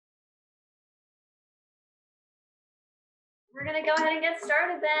We're going to go ahead and get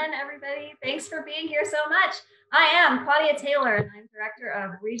started then, everybody. Thanks for being here so much. I am Claudia Taylor, and I'm Director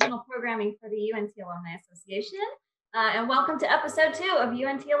of Regional Programming for the UNT Alumni Association. And welcome to episode 2 of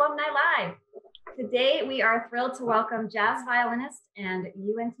UNT Alumni Live. Today, we are thrilled to welcome jazz violinist and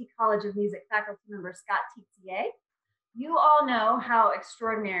UNT College of Music faculty member Scott Tixier. You all know how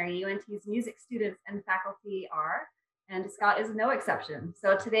extraordinary UNT's music students and faculty are, and Scott is no exception.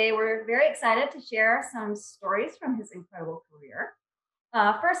 So today we're very excited to share some stories from his incredible career.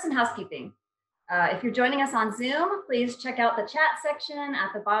 First, some housekeeping. If you're joining us on Zoom, please check out the chat section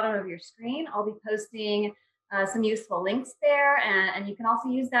at the bottom of your screen. I'll be posting some useful links there, and you can also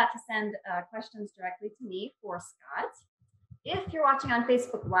use that to send questions directly to me for Scott. If you're watching on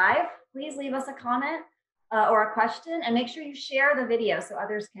Facebook Live, please leave us a comment or a question, and make sure you share the video so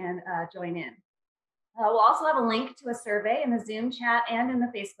others can join in. We'll also have a link to a survey in the Zoom chat and in the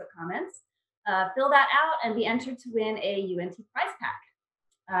Facebook comments. Fill that out and be entered to win a UNT prize pack.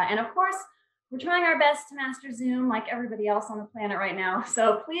 And of course, we're trying our best to master Zoom like everybody else on the planet right now.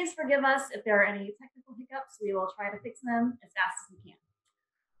 So please forgive us if there are any technical hiccups. We will try to fix them as fast as we can.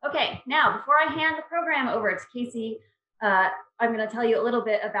 Okay, now before I hand the program over to Casey, I'm going to tell you a little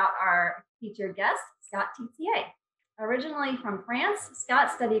bit about our featured guest, Scott Tixier. Originally from France,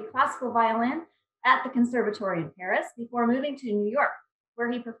 Scott studied classical violin at the Conservatory in Paris before moving to New York,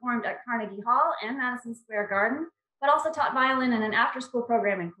 where he performed at Carnegie Hall and Madison Square Garden, but also taught violin in an after-school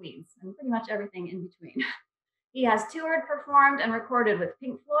program in Queens, and pretty much everything in between. He has toured, performed, and recorded with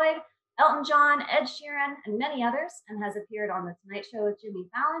Pink Floyd, Elton John, Ed Sheeran, and many others, and has appeared on The Tonight Show with Jimmy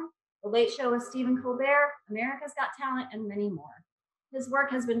Fallon, The Late Show with Stephen Colbert, America's Got Talent, and many more. His work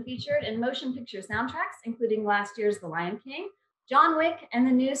has been featured in motion picture soundtracks, including last year's The Lion King, John Wick, and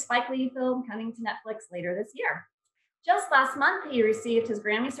the new Spike Lee film coming to Netflix later this year. Just last month, he received his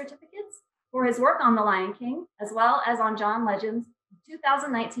Grammy certificates for his work on The Lion King, as well as on John Legend's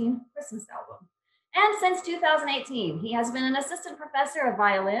 2019 Christmas album. And since 2018, he has been an assistant professor of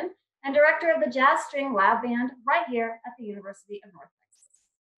violin and director of the Jazz String Lab Band right here at the University of North Texas.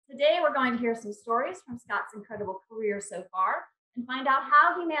 Today, we're going to hear some stories from Scott's incredible career so far and find out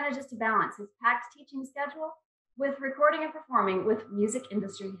how he manages to balance his packed teaching schedule with recording and performing with music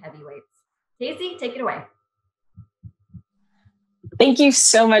industry heavyweights. Casey, take it away. Thank you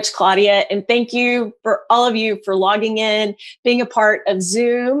so much, Claudia. And thank you for all of you for logging in, being a part of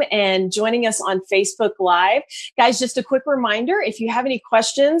Zoom, and joining us on Facebook Live. Guys, just a quick reminder, if you have any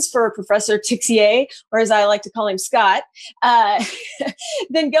questions for Professor Tixier, or as I like to call him, Scott,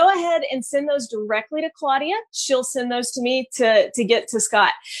 then go ahead and send those directly to Claudia. She'll send those to me to get to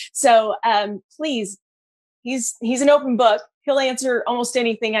Scott. So please, he's an open book. He'll answer almost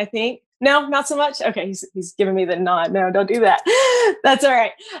anything, I think. No, not so much. Okay, he's giving me the nod. No, don't do that. That's all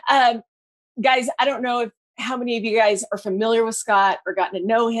right. Guys, I don't know how many of you guys are familiar with Scott or gotten to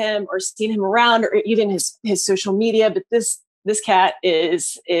know him or seen him around or even his social media, but this cat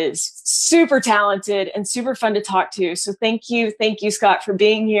is super talented and super fun to talk to. So thank you, Scott, for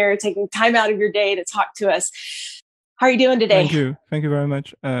being here, taking time out of your day to talk to us. How are you doing today? Thank you very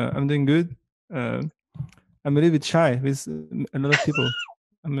much. I'm doing good. I'm a little bit shy with a lot of people.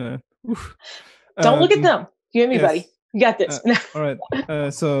 Don't look at them. You and me, buddy. You got this. All right.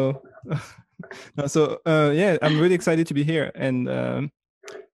 Yeah, I'm really excited to be here, and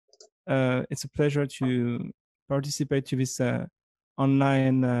it's a pleasure to participate to this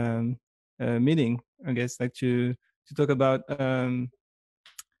online meeting. I guess like to talk about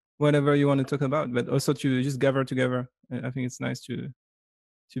whatever you want to talk about, but also to just gather together. I think it's nice to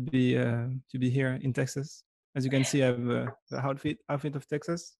be here in Texas. As you can see, I have the outfit of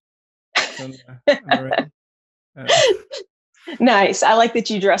Texas. So I'm ready. Nice. I like that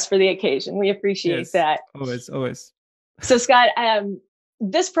you dress for the occasion. We appreciate that. Always. So Scott,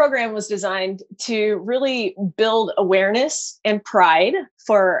 this program was designed to really build awareness and pride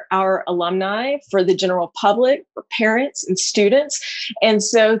for our alumni, for the general public, for parents and students. And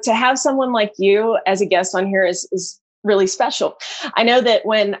so to have someone like you as a guest on here is really special. I know that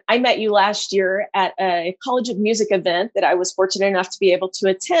when I met you last year at a College of Music event that I was fortunate enough to be able to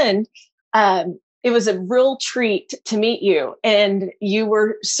attend, it was a real treat to meet you, and you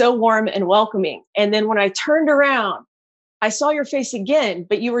were so warm and welcoming. And then when I turned around, I saw your face again,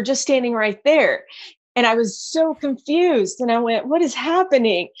 but you were just standing right there. And I was so confused, and I went, what is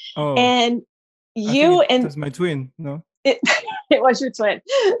happening? Oh, and it was my twin, no? It was your twin.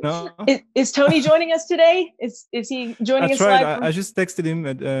 No. Is Tony joining us today? Is he joining us live? That's right. I just texted him,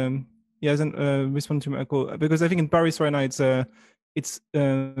 but he hasn't responded to my call, because I think in Paris right now it's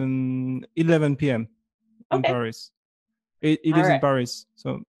 11 p.m. in Paris. It is in Paris.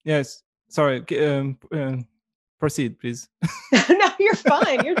 So yes, sorry. proceed, please. No, you're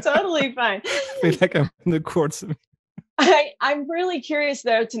fine. You're totally fine. I feel like I'm in the courts. I'm really curious,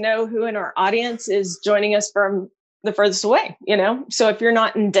 though, to know who in our audience is joining us from the furthest away, So if you're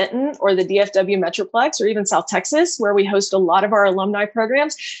not in Denton or the DFW Metroplex or even South Texas, where we host a lot of our alumni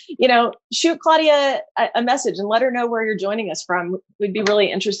programs, shoot Claudia a message and let her know where you're joining us from. We'd be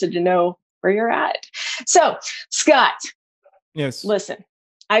really interested to know where you're at. So, Scott. Yes. Listen,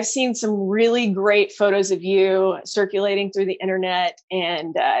 I've seen some really great photos of you circulating through the internet,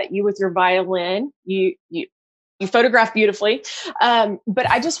 and you with your violin. You photograph beautifully, but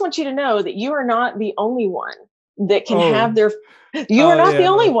I just want you to know that you are not the only one that can have their. You are not the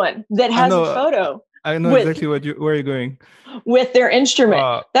only one that has a photo. I know exactly where you're going with their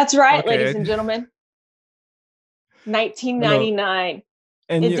instrument. That's right, okay. Ladies and gentlemen. 1999.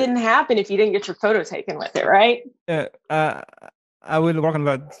 And it didn't happen if you didn't get your photo taken with it, right? Yeah, I will work on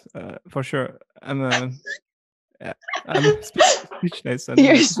that for sure. I'm speechless.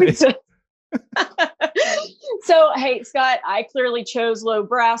 You're speechless. So, hey, Scott, I clearly chose low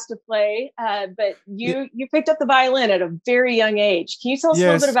brass to play, but you picked up the violin at a very young age. Can you tell us a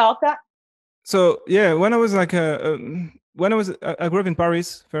little bit about that? So, yeah, when I was like, I grew up in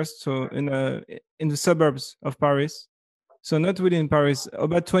Paris first, so in the suburbs of Paris. So not really in Paris,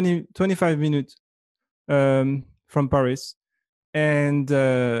 about 25 minutes from Paris. And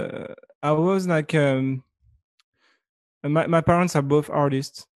I was like, my parents are both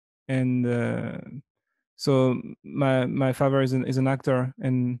artists. And so my father is an actor,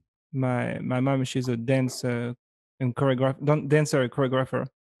 and my mom, she's a dancer and choreographer.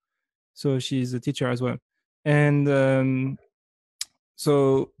 So she's a teacher as well. And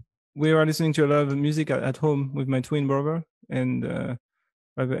so we were listening to a lot of music at home with my twin brother. And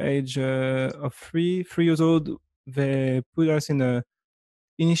by the age of 3 years old, they put us in a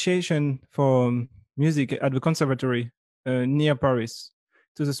initiation for music at the conservatory near Paris.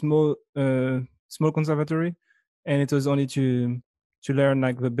 It was a small conservatory, and it was only to learn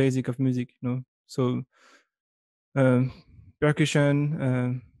like the basic of music, So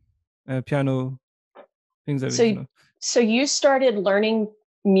percussion, piano, things like that. So you started learning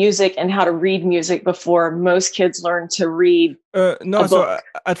music and how to read music before most kids learn to read no, a book. So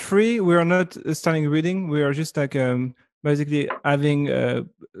at 3, we are not starting reading. We are just like basically having a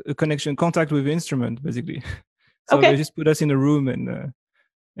contact with the instrument, basically. So they just put us in a room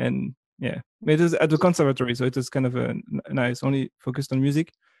and yeah, it was at the conservatory, so it was kind of nice, only focused on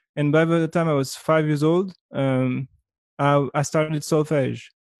music. And by the time I was 5 years old, I started solfège.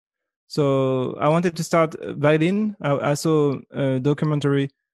 So I wanted to start violin. I saw a documentary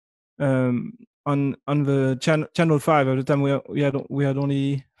on the channel 5. At the time, we had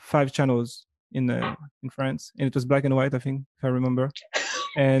only 5 channels in France, and it was black and white, I think, if I remember.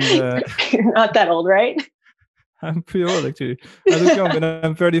 And you're not that old, right? I'm pretty old, actually. I look young, but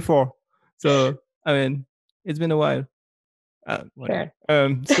I'm 34. So I mean, it's been a while. So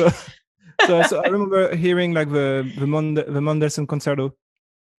I remember hearing like the Mendelssohn concerto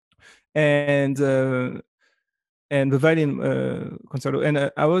and the violin concerto,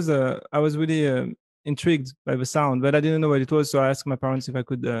 and I was really intrigued by the sound, but I didn't know what it was. So I asked my parents if I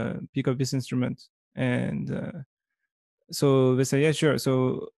could pick up this instrument, and so they said, yeah, sure.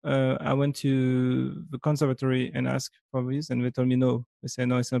 So I went to the conservatory and asked for this, and they told me no. They said,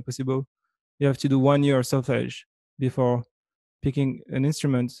 no, it's not possible. You have to do 1 year of solfège before picking an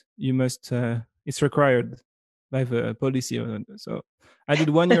instrument. You must, it's required by the policy. So I did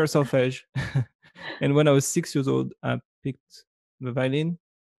 1 year of solfège. And when I was 6 years old, I picked the violin.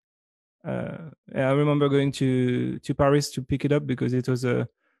 I remember going to Paris to pick it up because it was at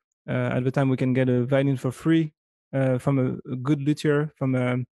the time we can get a violin for free from a good luthier from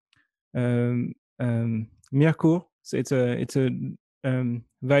Mirecourt. So it's a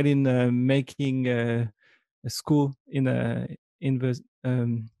violin making a school in the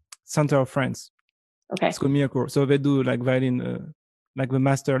center of France. Okay. It's called Mirecourt. So they do like violin, like the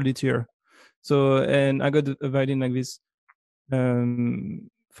master luthier. So, and I got a violin like this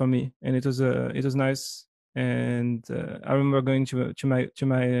for me, and it was nice. And I remember going to my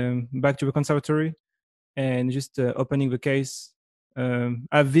back to the conservatory and just opening the case. I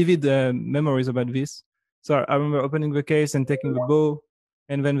have vivid memories about this. So I remember opening the case and taking the bow,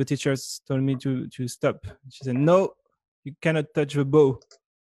 and then the teachers told me to stop. She said, "No, you cannot touch the bow.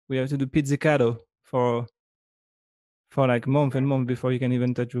 We have to do pizzicato for like month and month before you can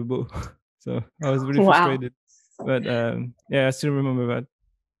even touch the bow." So I was really frustrated. But yeah, I still remember that.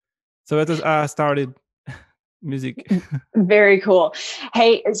 So that was how I started music. Very cool.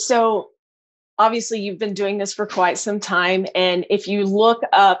 Hey, so obviously you've been doing this for quite some time. And if you look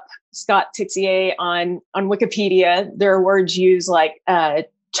up Scott Tixier on Wikipedia, there are words used like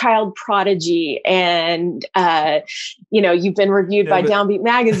child prodigy, and you've been reviewed by Downbeat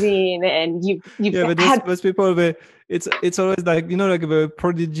magazine, and you've but those people, it's always like, like the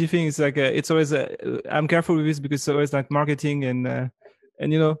prodigy thing. It's like it's always I'm careful with this because it's always like marketing, and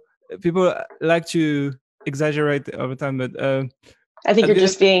people like to exaggerate all the time, but I think you're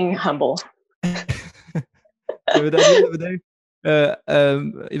just being humble. But at the end of the day,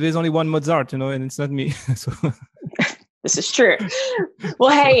 there's only one Mozart, and it's not me. So this is true.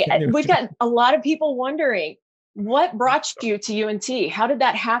 Well, hey, anyway. We've got a lot of people wondering, what brought you to UNT? How did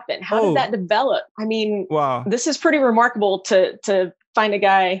that happen? How did that develop? I mean, wow, this is pretty remarkable to find a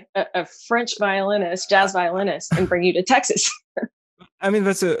guy, a French violinist, jazz violinist, and bring you to Texas. I mean,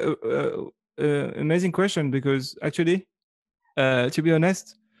 that's a amazing question, because actually, to be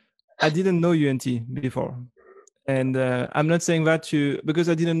honest, I didn't know UNT before. And I'm not saying that because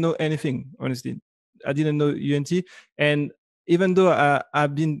I didn't know anything, honestly. I didn't know UNT. And even though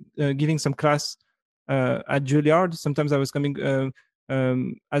I've been giving some class at Juilliard, sometimes I was coming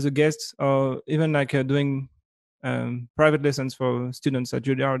as a guest, or even like doing private lessons for students at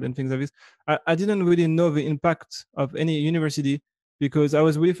Juilliard and things like this. I didn't really know the impact of any university, because I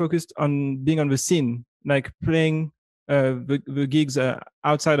was really focused on being on the scene, like playing the gigs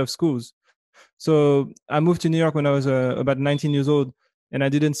outside of schools. So I moved to New York when I was about 19 years old, and I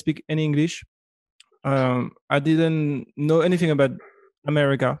didn't speak any English. I didn't know anything about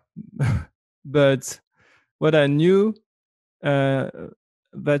America, but what I knew that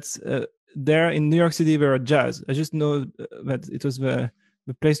there in New York City there are jazz. I just know that it was the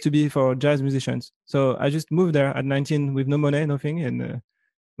place to be for jazz musicians. So I just moved there at 19 with no money, nothing, and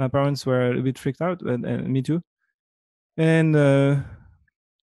my parents were a bit freaked out, and me too. And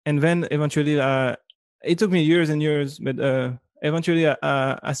then eventually, it took me years and years, but eventually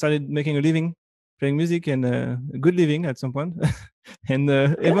I started making a living playing music, and a good living at some point. And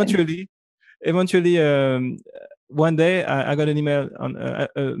eventually, one day I got an email on a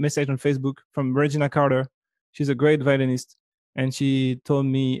message on Facebook from Regina Carter. She's a great violinist, and she told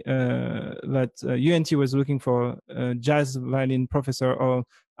me that UNT was looking for a jazz violin professor or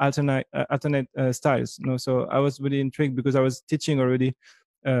alternate styles. So I was really intrigued, because I was teaching already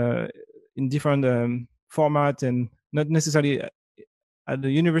in different format, and not necessarily at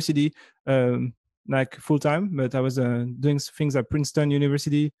the university like full time, but I was doing things at Princeton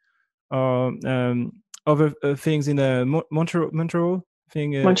University, or other things in Montreal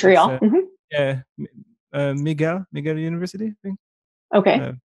thing. Montreal. Yeah, Miguel University thing.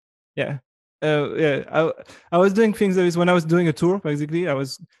 Okay. Yeah. I was doing things like this when I was doing a tour. Basically, I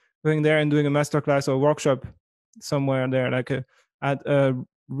was going there and doing a masterclass or workshop somewhere there, like at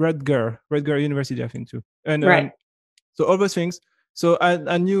Rutgers University, I think too. And right. So all those things. So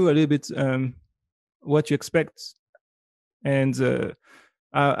I knew a little bit what you expect, and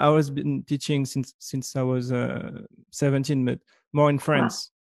I was been teaching since I was 17, but more in France.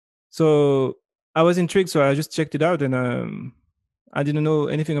 Wow. So I was intrigued, so I just checked it out, and I didn't know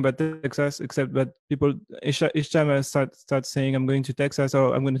anything about Texas, except that people each time I start saying I'm going to Texas,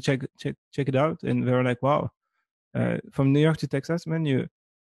 or I'm going to check it out, and they were like, "Wow, from New York to Texas, man, you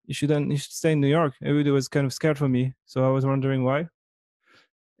should stay in New York." Everybody was kind of scared for me, so I was wondering why.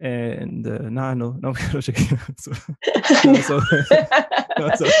 And now I know. No, I'm joking. So I'm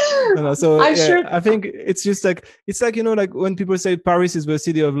sure. I think it's just like like when people say Paris is the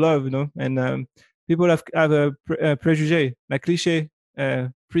city of love, and people have a prejudice, like cliche,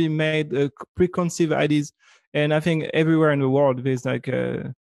 pre-made, preconceived ideas, and I think everywhere in the world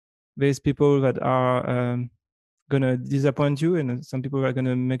there's people that are gonna disappoint you, and some people are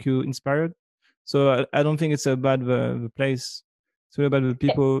gonna make you inspired. So I don't think it's about the place. It's really about the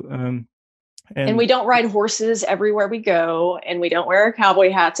people. And we don't ride horses everywhere we go, and we don't wear our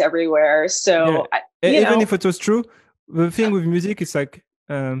cowboy hats everywhere. So even if it was true, the thing with music is like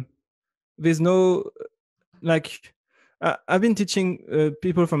there's no like I've been teaching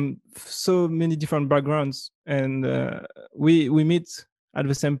people from so many different backgrounds, and we meet at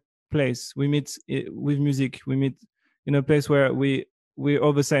the same place. We meet with music. We meet in a place where we're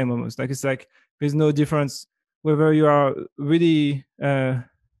all the same almost. Like it's like there's no difference whether you are really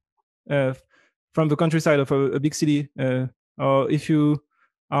from the countryside of a big city, or if you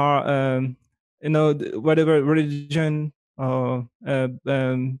are, whatever religion or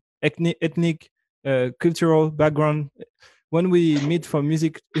ethnic, cultural background. When we meet for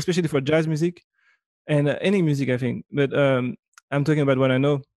music, especially for jazz music and any music, I think, but I'm talking about what I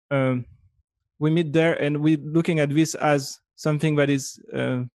know. We meet there, and we're looking at this as something that is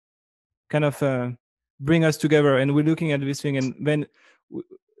kind of bring us together, and we're looking at this thing, and then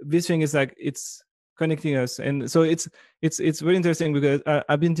this thing is like it's connecting us. And so it's very interesting, because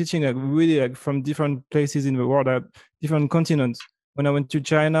I've been teaching like really like from different places in the world, different continents. When I went to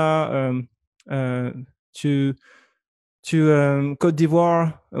China, to Côte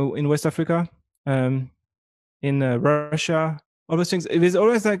d'Ivoire, in West Africa, in Russia, all those things. It is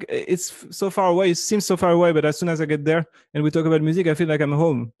always like it's so far away. It seems so far away, but as soon as I get there and we talk about music, I feel like I'm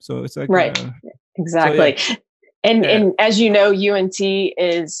home. So it's like right, exactly. So, yeah. And as you know, UNT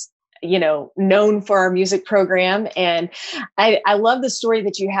is known for our music program, and I love the story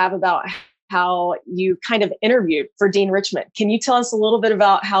that you have about how you kind of interviewed for Dean Richmond. Can you tell us a little bit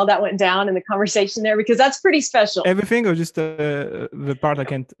about how that went down in the conversation there? Because that's pretty special. Everything, or just the part I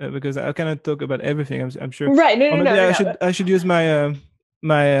can't, because I cannot talk about everything. I'm sure. Right. No. I should use my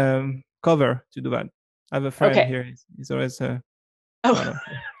my cover to do that. I have a friend here. He's always.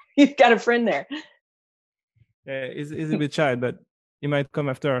 You've got a friend there. Yeah, he's a bit shy, but he might come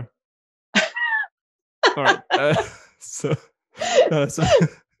after. All right. So.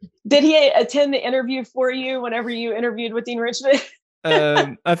 Did he attend the interview for you whenever you interviewed with Dean Richmond?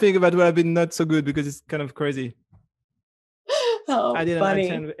 I think about what I've been not so good, because it's kind of crazy. Oh, I didn't funny.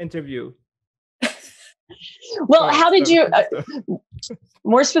 attend the interview. Well, how did you,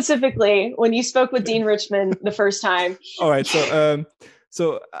 more specifically, when you spoke with Dean Richmond the first time? All right.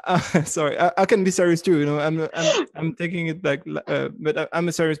 So, sorry, I can be serious too. I'm taking it like, but I'm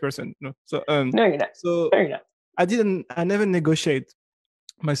a serious person. So, no, you're not. So, no, you're not. I never negotiate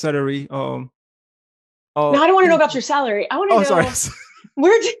my salary. No, I don't want to know about your salary. I want to know. Sorry.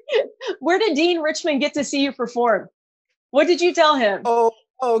 Where did Dean Richmond get to see you perform? What did you tell him? Oh,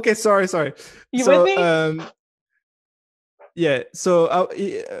 okay. Sorry. You with me? Yeah. So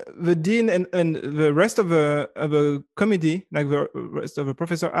the dean and the rest of the committee, like the rest of the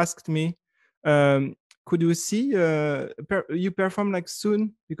professor, asked me, could you see you perform like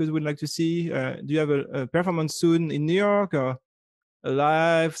soon, because we'd like to see. Do you have a performance soon in New York, or a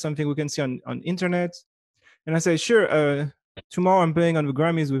live, something we can see on internet? And I say, sure. Tomorrow I'm playing on the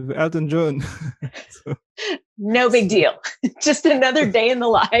Grammys with Elton John. No big deal. Just another day in the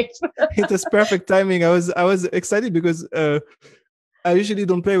life. It was perfect timing. I was excited, because I usually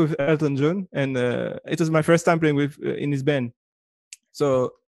don't play with Elton John, and it was my first time playing with in his band.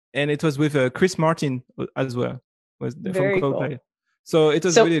 So, and it was with Chris Martin as well. Was very from Coldplay. Cool. So it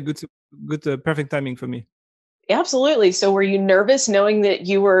was really a good perfect timing for me. Absolutely. So were you nervous knowing that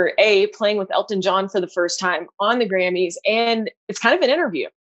you were playing with Elton John for the first time on the Grammys, and it's kind of an interview?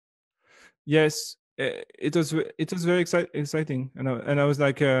 Yes, it was very exciting, and I was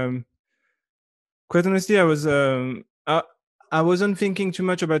like, quite honestly, I wasn't thinking too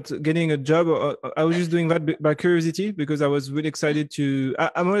much about getting a job. I was just doing that by curiosity, because I was really excited to.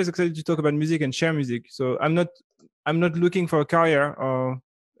 I'm always excited to talk about music and share music. So I'm not looking for a career, or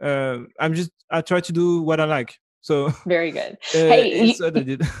I try to do what I like. So very good. Hey, what I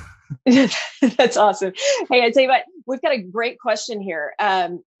did. That's awesome. Hey, I tell you what, we've got a great question here.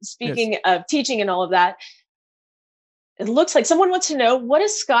 Speaking of teaching and all of that, it looks like someone wants to know, what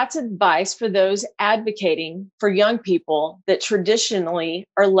is Scott's advice for those advocating for young people that traditionally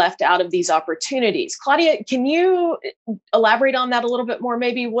are left out of these opportunities? Claudia, can you elaborate on that a little bit more?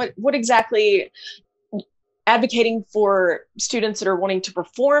 Maybe what exactly advocating for students that are wanting to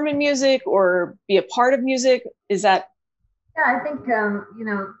perform in music or be a part of music, is that? Yeah, I think,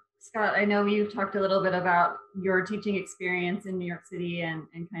 Scott, I know you've talked a little bit about your teaching experience in New York City and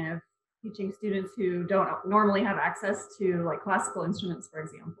kind of teaching students who don't normally have access to like classical instruments, for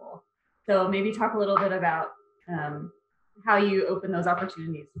example. So maybe talk a little bit about how you open those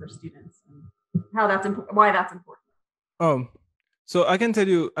opportunities for students and how that's why that's important. So I can tell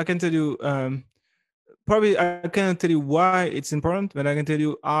you, probably I cannot tell you why it's important, but I can tell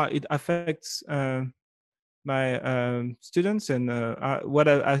you how it affects my students and what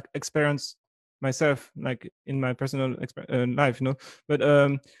I experienced myself, like in my personal life, But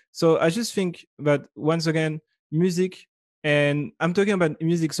so I just think that, once again, music, and I'm talking about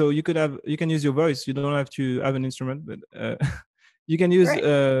music, so you can use your voice. You don't have to have an instrument, but you can use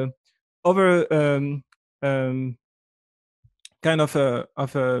other kind of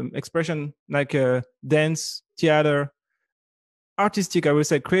expression, like dance, theater, artistic, I would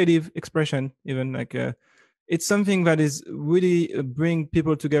say, creative expression, even like it's something that is really bring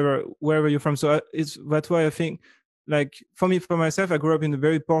people together wherever you're from. So that's why I think, like for myself, I grew up in a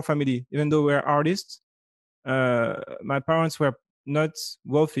very poor family. Even though we're artists, my parents were not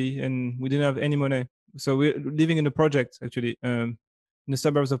wealthy, and we didn't have any money. So we're living in a project, actually, in the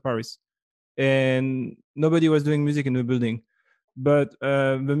suburbs of Paris, and nobody was doing music in the building. but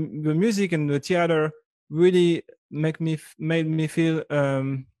the music and the theater really made me feel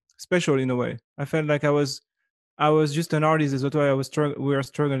special in a way. I felt like I was just an artist. That's why we were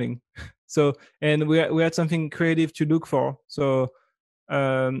struggling. So, and we had something creative to look for. So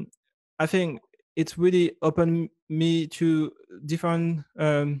um, I think it's really opened me to different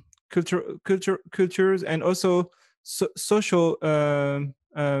cultures, and also social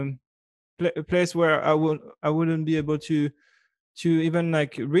place where I wouldn't be able to even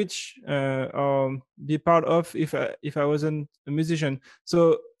like reach or be part of if I wasn't a musician.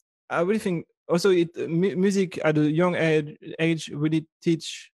 So I really think also music at a young age really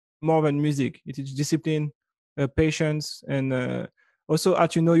teach more than music. It teaches discipline, patience, and also how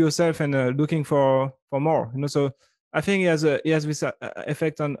to know yourself and looking for more. You know, so I think it has this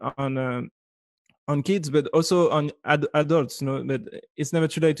effect on kids, but also on adults. You know, but it's never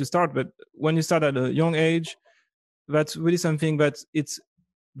too late to start. But when you start at a young age, that's really something that it's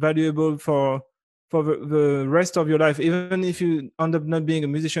valuable for the rest of your life, even if you end up not being a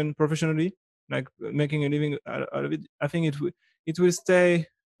musician professionally, like making a living out of it. I think it will stay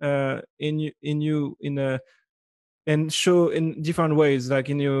in you in a and show in different ways, like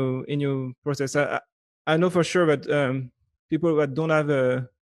in your process. I know for sure that people that don't have a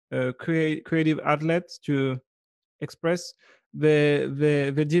creative outlet to express, they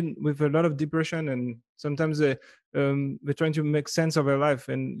deal with a lot of depression, and sometimes they're trying to make sense of their life,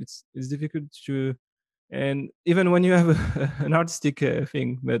 and it's difficult to. And even when you have an artistic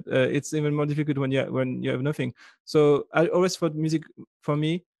thing, but it's even more difficult when you have nothing. So I always thought music for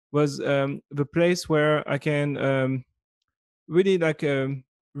me was the place where I can really like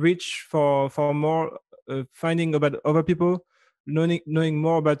reach for more, finding about other people, knowing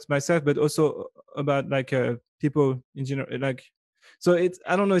more about myself, but also about like people in general. Like, so it's,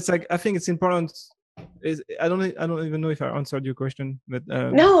 I don't know. It's like, I think it's important. I don't even know if I answered your question, but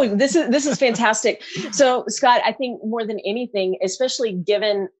No, this is fantastic. So, Scott, I think more than anything, especially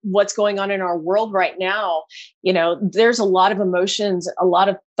given what's going on in our world right now, you know, there's a lot of emotions, a lot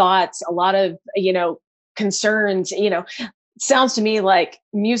of thoughts, a lot of, you know, concerns. You know, sounds to me like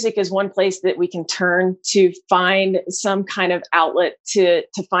music is one place that we can turn to find some kind of outlet, to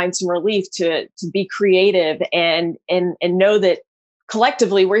find some relief, to be creative, and know that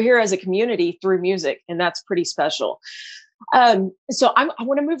collectively we're here as a community through music, and that's pretty special. So I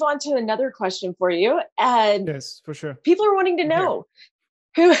want to move on to another question for you. And yes, for sure. People are wanting to know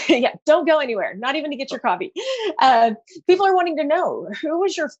who, yeah, don't go anywhere, not even to get your coffee. People are wanting to know, who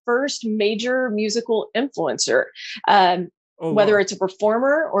was your first major musical influencer? Whether it's a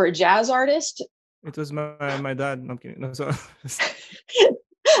performer or a jazz artist. It was my dad. No, I'm kidding. No, so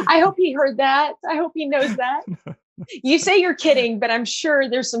I hope he heard that. I hope he knows that. You say you're kidding, but I'm sure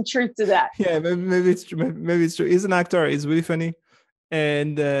there's some truth to that. Yeah, maybe it's true. Maybe it's true. He's an actor. He's really funny,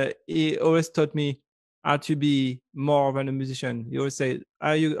 and he always taught me how to be more than a musician. He always say,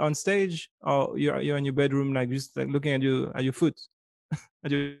 "Are you on stage, or you're in your bedroom, like just like looking at your foot?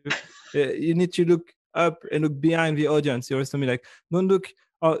 You need to look up and look behind the audience." He always told me, like, don't look,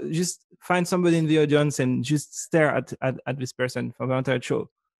 or just find somebody in the audience and just stare at this person for the entire show,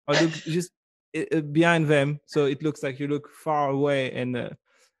 or look just behind them, so it looks like you look far away, and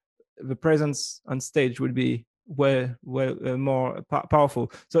the presence on stage would be more powerful.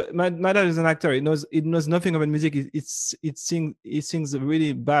 So my dad is an actor. He knows nothing about music. He sings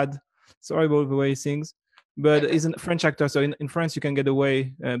really bad. It's horrible the way he sings. But he's a French actor, so in France you can get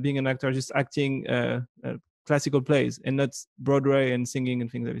away being an actor just acting classical plays and not Broadway and singing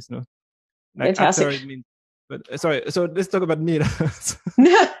and things like this. No, like fantastic. actor, it means. But sorry, so let's talk about me.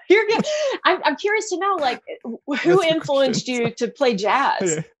 No, you're good. I'm curious to know, like, who influenced you to play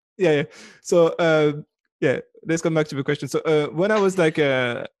jazz? Yeah. So yeah, let's come back to the question. So when I was like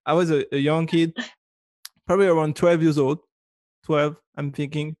I was a young kid, probably around 12 years old. 12, I'm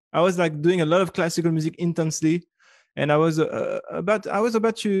thinking. I was like doing a lot of classical music intensely, and I was about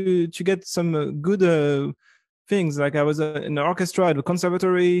to get some good things. Like I was in the orchestra at the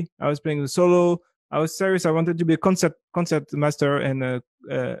conservatory. I was playing the solo. I was serious. I wanted to be a concert master and a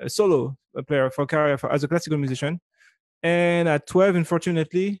solo player for career as a classical musician. And at 12,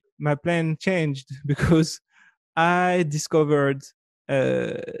 unfortunately, my plan changed because I discovered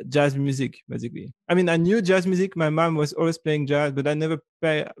jazz music, basically. I mean, I knew jazz music. My mom was always playing jazz, but I never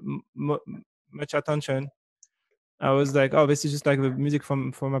paid much attention. I was like, oh, this is just like the music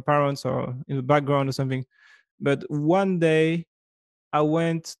from my parents or in the background or something. But one day I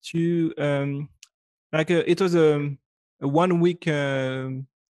went to it was a 1 week camp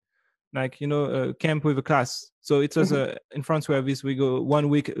with a class. So it was in France where we go 1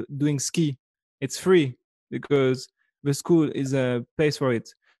 week doing ski. It's free because the school is a place for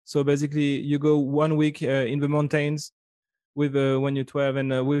it. So basically, you go 1 week in the mountains with when you're 12,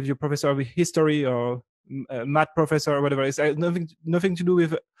 and with your professor of history or math professor or whatever. It's nothing to do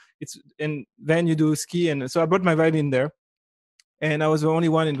with it's. And then you do ski, and so I brought my violin there, and I was the only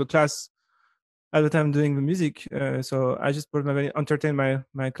one in the class at the time doing the music. So I just brought my violin, entertain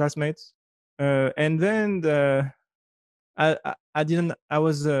my classmates, and then I didn't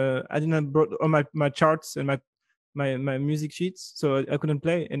I didn't brought all my charts and my music sheets, so I couldn't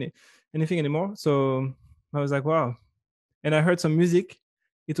play anything anymore. So I was like, wow. And I heard some music.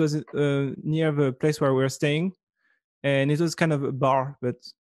 It was near the place where we were staying, and it was kind of a bar, but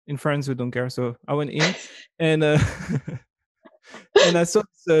in France we don't care. So I went in, and and I saw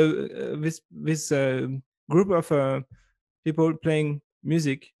this group of people playing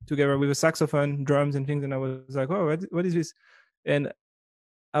music together with a saxophone, drums, and things. And I was like, oh, what is this? And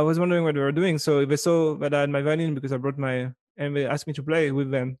I was wondering what they were doing. So they saw that I had my violin because I brought and they asked me to play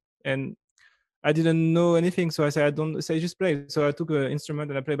with them. And I didn't know anything, so I said, I don't say, just play. So I took an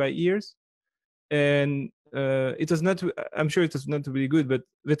instrument and I played by ears. And it was not, I'm sure it was not really good, but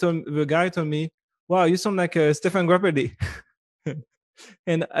the guy told me, wow, you sound like Stefan Grappelli.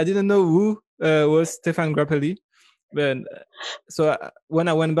 And I didn't know who was Stefan Grappelli. But when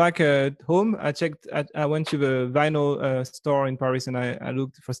I went back home, I went to the vinyl store in Paris, and I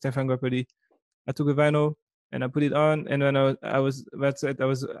looked for Stefan Grappelli. I took a vinyl and I put it on, and then that's it.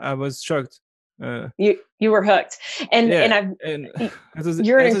 I was shocked. You were hooked, and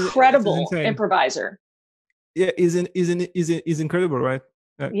you're an incredible improviser. Yeah, is incredible, right?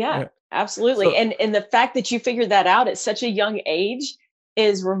 Yeah, absolutely. So, and the fact that you figured that out at such a young age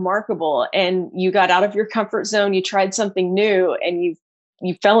is remarkable. And you got out of your comfort zone. You tried something new, and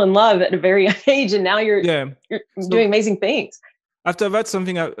you fell in love at a very young age, and now you're doing amazing things. After that,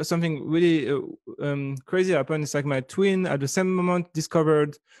 something really crazy happened. It's like my twin at the same moment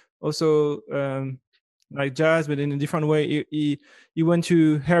discovered also like jazz, but in a different way. He went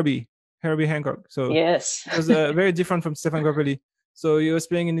to Herbie Hancock. So yes, it was very different from Stefan Grappelli. So he was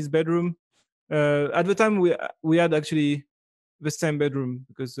playing in his bedroom. At the time, we had actually the same bedroom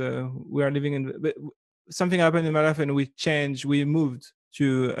because we are living in. But something happened in my life, and we moved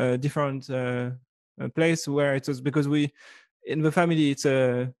to a different place where it was because in the family, it's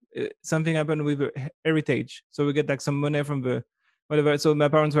something happened with heritage. So we get like some money from the whatever. So my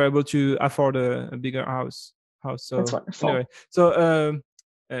parents were able to afford a bigger house. So that's wonderful.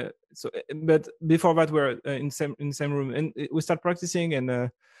 Anyway, but before that, we're in the same room, and we start practicing,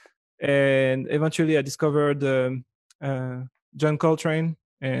 and eventually I discovered John Coltrane,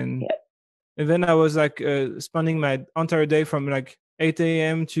 and then I was like spending my entire day from like 8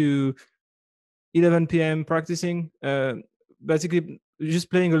 a.m. to 11 p.m. practicing. Basically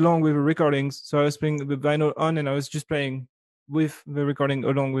just playing along with the recordings. So I was playing the vinyl on, and I was just playing with the recording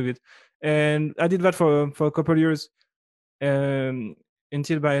along with it. And I did that for a couple of years,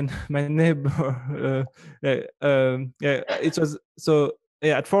 until my neighbor. It was so.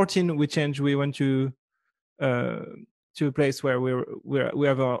 Yeah, at 14 we changed. We went to a place where we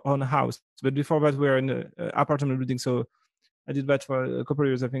have our own house. But before that, we were in an apartment building. So I did that for a couple of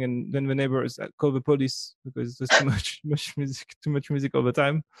years, I think, and then the neighbors called the police because there's too much music all the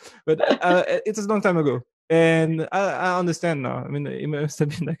time. But it was a long time ago, and I understand now. I mean, it must have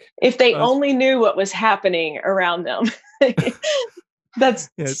been like if they only knew what was happening around them. That's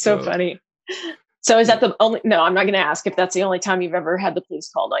so funny. So is that the only? No, I'm not going to ask if that's the only time you've ever had the police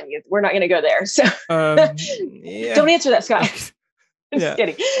called on you. We're not going to go there. So don't answer that, Scott. Just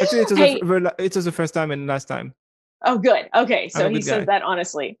kidding. Actually, it was the first time and last time. Oh, good. Okay. So he says that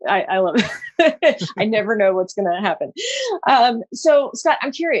honestly. I love it. I never know what's going to happen. So Scott,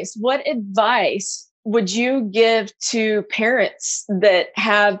 I'm curious, what advice would you give to parents that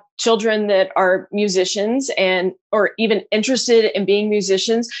have children that are musicians or even interested in being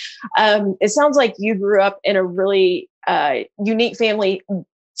musicians? It sounds like you grew up in a really unique family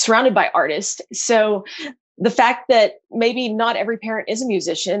surrounded by artists. So the fact that maybe not every parent is a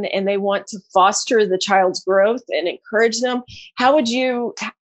musician and they want to foster the child's growth and encourage them,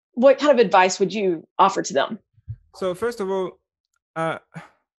 what kind of advice would you offer to them? So first of all, I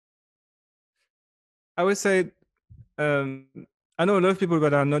would say, I know a lot of people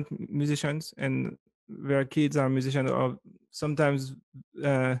that are not musicians and their kids are musicians, or sometimes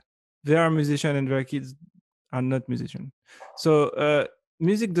they are musicians and their kids are not musicians. So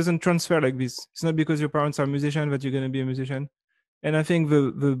music doesn't transfer like this. It's not because your parents are musicians that you're going to be a musician. And I think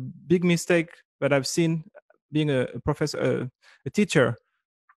the big mistake that I've seen being a professor, a teacher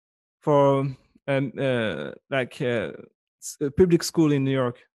for like a public school in New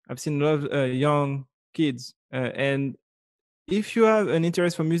York, I've seen a lot of young kids. And if you have an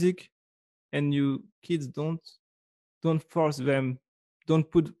interest for music and you kids don't force them, don't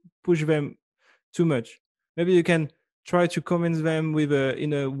push them too much. Maybe you can try to convince them with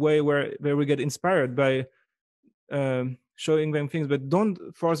in a way where we get inspired by showing them things, but don't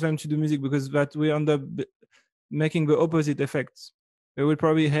force them to do music, because that we end up making the opposite effects. They will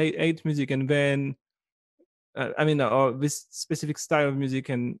probably hate music, and then or this specific style of music,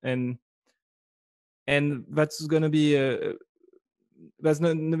 and that's gonna be that's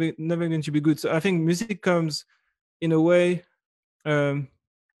never going to be good. So I think music comes in a way,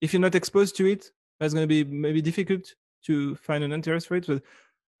 if you're not exposed to it, that's going to be maybe difficult to find an interest for it. But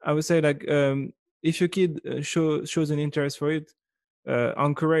I would say, like, if your kid shows an interest for it,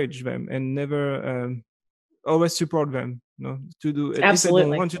 encourage them, and never always support them. To do. And if they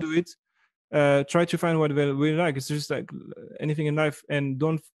don't want to do it, try to find what they really like. It's just like anything in life, and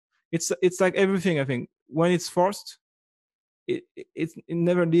don't. It's like everything. I think when it's forced, it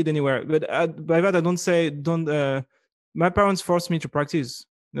never lead anywhere. But by that I don't say don't. My parents forced me to practice,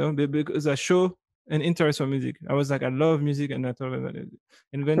 because I show an interest for music. I was like, I love music, and I told them,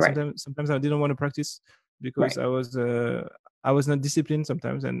 and then sometimes I didn't want to practice because I was not disciplined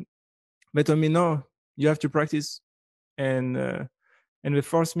sometimes, and they told me, no, you have to practice, and they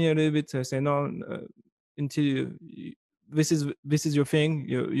forced me a little bit to say no, until this is your thing.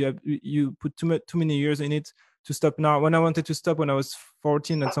 You put too many years in it to stop now. When I wanted to stop when I was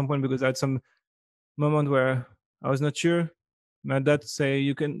 14 at some point, because I had some moment where I was not sure, my dad say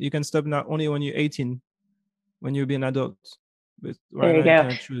you can stop now only when you're 18, when you'll be an adult. But right now you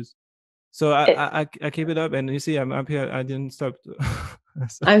cannot choose. So I keep it up, and you see, I'm up here. I didn't stop.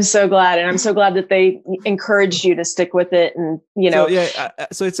 I'm so glad, and I'm so glad that they encouraged you to stick with it, and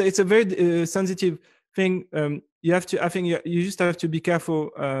So it's a very sensitive thing. You have to. I think you just have to be careful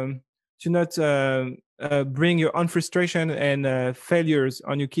to not bring your own frustration and failures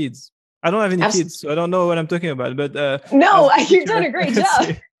on your kids. I don't have any kids, so I don't know what I'm talking about. But no, you've done a great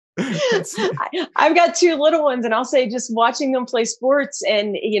job. I've got 2 little ones, and I'll say just watching them play sports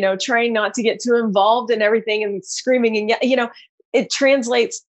and, trying not to get too involved in everything and screaming and, it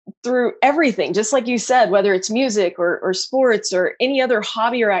translates through everything. Just like you said, whether it's music or sports or any other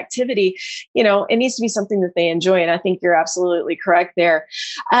hobby or activity, it needs to be something that they enjoy. And I think you're absolutely correct there.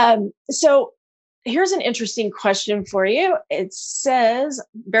 So here's an interesting question for you. It says,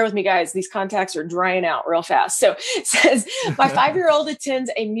 bear with me, guys, these contacts are drying out real fast. So it says, my 5-year-old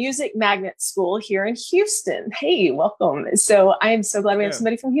attends a music magnet school here in Houston. Hey, welcome. So I am so glad we have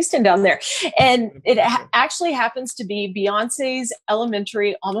somebody from Houston down there. And it actually happens to be Beyonce's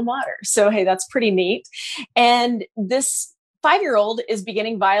elementary alma mater. So, hey, that's pretty neat. And this 5-year-old is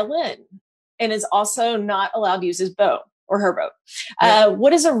beginning violin and is also not allowed to use his bow or her bow.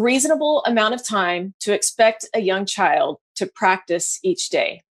 What is a reasonable amount of time to expect a young child to practice each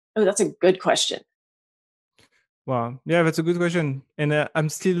day? Oh, that's a good question. Wow. Yeah, that's a good question. And I'm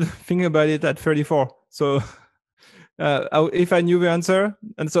still thinking about it at 34. So if I knew the answer,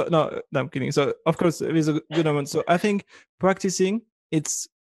 and so, no, I'm kidding. So of course it is a good amount. So I think practicing, it's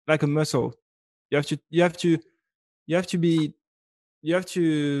like a muscle. You have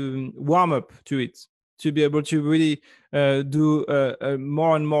to warm up to it, to be able to really do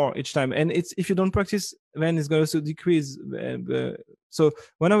more and more each time. And it's, if you don't practice, then it's going to decrease. So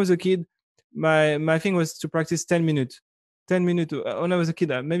when I was a kid, my thing was to practice 10 minutes. 10 minutes. When I was a kid,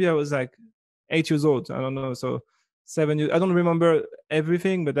 maybe I was like 8 years old. I don't know. So 7 years. I don't remember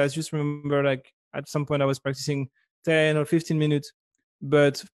everything, but I just remember, like, at some point I was practicing 10 or 15 minutes.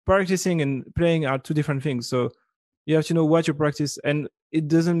 But practicing and playing are 2 different things. So you have to know what you practice, and it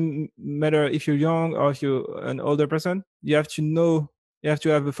doesn't matter if you're young or if you're an older person. You have to know, you have to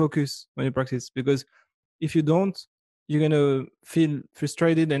have a focus when you practice, because if you don't, you're going to feel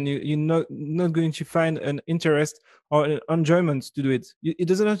frustrated, and you're not going to find an interest or an enjoyment to do it. It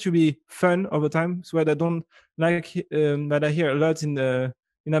doesn't have to be fun all the time. So what I don't like, that I hear a lot in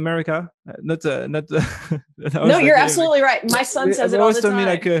America, no, you're absolutely right. My son says it all the time. They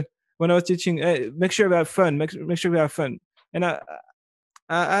always told me, like, when I was teaching, make sure we have fun. Make sure we have fun. And I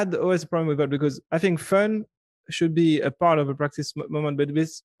had always a problem with that, because I think fun should be a part of a practice moment, but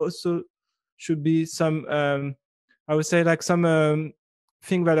this also should be some, I would say, like, some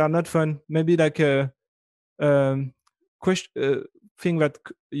things that are not fun. Maybe like a thing that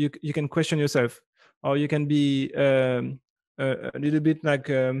you can question yourself, or you can be a little bit like,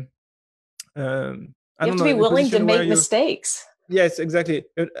 you have to be willing to make mistakes. Yes, exactly.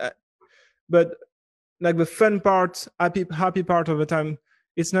 But like the fun part, happy part of the time,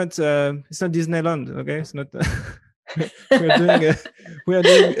 it's not Disneyland. Okay, it's not. we are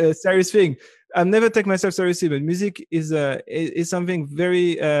doing a serious thing. I never take myself seriously, but music is something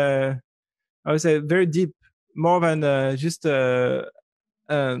very I would say very deep, more than just so,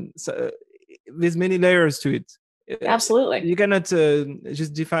 there's many layers to it. Absolutely. You cannot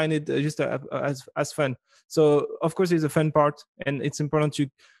just define it just as fun. So of course there's a fun part, and it's important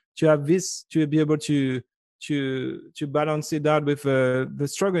to have this, to be able to balance it out with the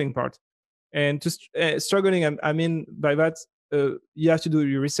struggling part. And struggling, I mean by that, you have to do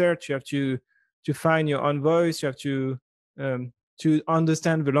your research, you have to find your own voice, you have to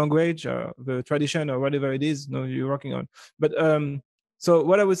understand the language or the tradition or whatever it is, you're working on. But so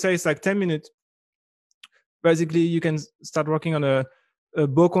what I would say is like 10 minutes. Basically, you can start working on a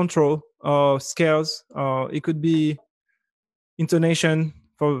bow control or scales, or it could be intonation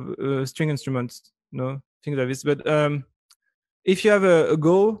for string instruments, things like this. But if you have a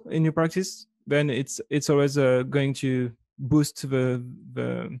goal in your practice, then it's always going to boost the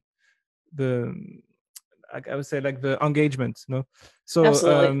I would say like the engagement, So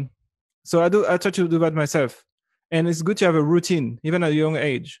Absolutely. So I try to do that myself. And it's good to have a routine, even at a young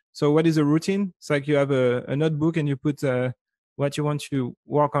age. So what is a routine? It's like you have a notebook and you put what you want to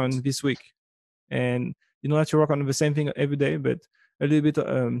work on this week. And you don't have to work on the same thing every day, but a little bit,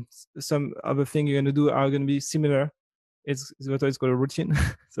 some other thing you're going to do are going to be similar. It's what it's called a routine.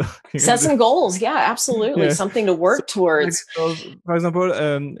 So set some goals. Yeah, absolutely. Yeah. Something to work towards. So, for example,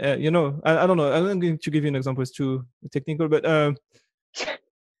 I don't know. I'm going to give you an example. It's too technical, but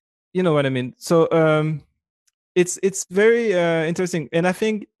you know what I mean. So it's very interesting, and I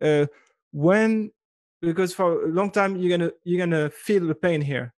think because for a long time you're gonna feel the pain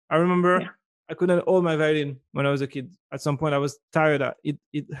here. I remember I couldn't hold my violin when I was a kid. At some point, I was tired.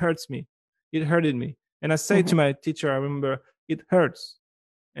 It hurts me. It hurted me. And I said to my teacher, I remember, it hurts.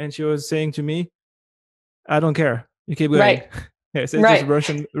 And she was saying to me, I don't care. You keep going. Right. Yes, it's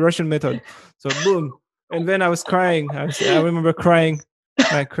just Russian method. So boom. And then I was crying. I remember crying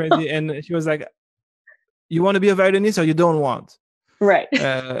like crazy. And she was like, you want to be a violinist or you don't want? Right.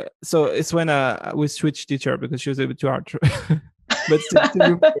 So it's when we switched teacher because she was a bit too hard. But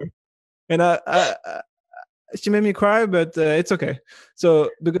still and she made me cry, but it's okay. So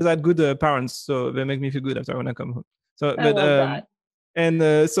because I had good parents, so they make me feel good after when I come home. So, I love that.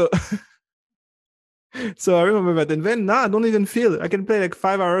 And so, so I remember that. And then now I don't even feel. I can play like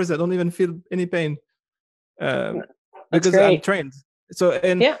 5 hours. I don't even feel any pain because I'm trained. So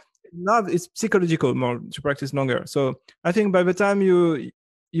now it's psychological more to practice longer. So I think by the time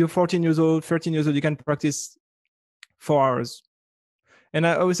you're 14 years old, 13 years old, you can practice 4 hours. And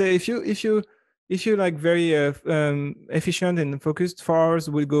I always say if you're like very efficient and focused, 4 hours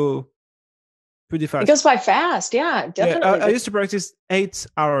will go pretty fast. It goes by fast. Yeah, definitely. Yeah, I used to practice 8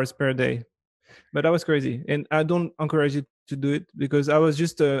 hours per day, but that was crazy. And I don't encourage you to do it because I was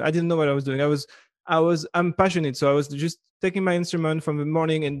just, I didn't know what I was doing. I'm passionate. So I was just taking my instrument from the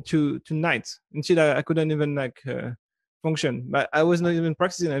morning and to night. Until I couldn't even like function. But I was not even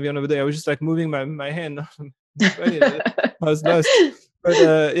practicing at the end of the day. I was just like moving my hand. I was lost. But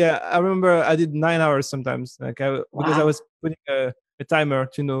I remember I did 9 hours sometimes, because I was putting a timer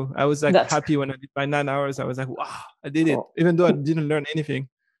to know. I was like happy when I did my 9 hours. I was like, wow, I did it, even though I didn't learn anything.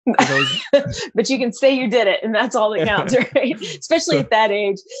 But you can say you did it, and that's all that counts, right? Especially at that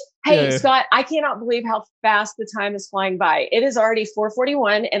age. Hey, Scott, I cannot believe how fast the time is flying by. It is already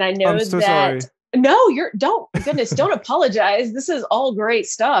 4:41, and I know I'm so that. Sorry. No, don't apologize. This is all great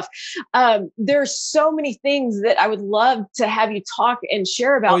stuff. There's so many things that I would love to have you talk and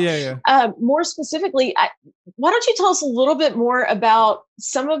share about. More specifically, why don't you tell us a little bit more about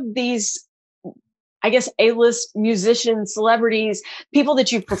some of these, I guess, A-list musicians, celebrities, people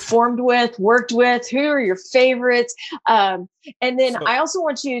that you've performed with, worked with, who are your favorites? And then I also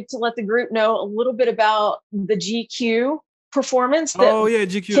want you to let the group know a little bit about the GQ performance that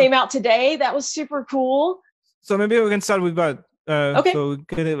GQ came out today. That was super cool. So maybe we can start with that. Okay. So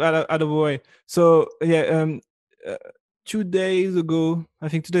get it out of the way. So 2 days ago,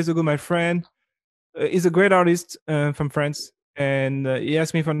 my friend is a great artist from France, and he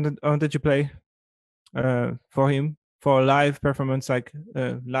asked me if I wanted to play for him for a live performance, like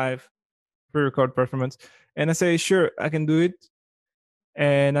live pre-record performance. And I say, sure, I can do it.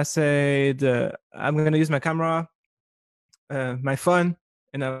 And I said, I'm going to use my camera, my phone,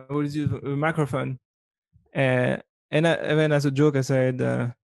 and I will use a microphone. And then as a joke, I said,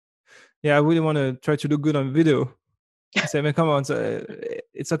 I really want to try to look good on video. I said, man, come on. So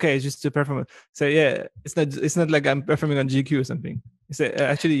it's okay. It's just a performance. So it's not like I'm performing on GQ or something. He said,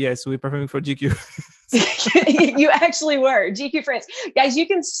 actually, yes, we're performing for GQ. You actually were GQ France, guys. You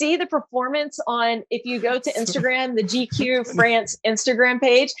can see the performance on, if you go to Instagram, the GQ France Instagram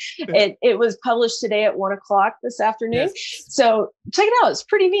page. It was published today at 1:00 this afternoon. Yes. So check it out. It's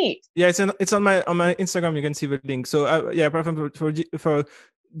pretty neat. Yeah, it's on my Instagram. You can see the link. So apart from for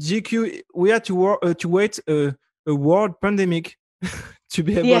GQ, we had to wait a world pandemic to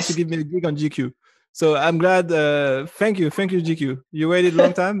be able to give me a gig on GQ. So I'm glad. Thank you, GQ. You waited a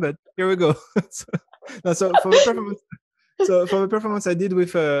long time, but here we go. So for the performance I did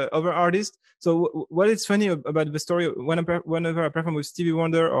with other artists. So what is funny about the story, whenever I perform with Stevie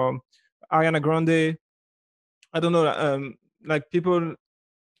Wonder or Ariana Grande, I don't know, like people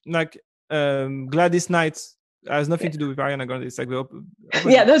like Gladys Knight has nothing to do with Ariana Grande. It's like the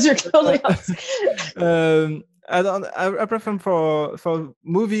yeah, those are totally I perform for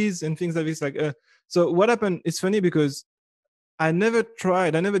movies and things like this. Like so what happened, it's funny because I never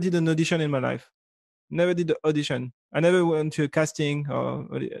did an audition in my life. Never did the audition. I never went to a casting or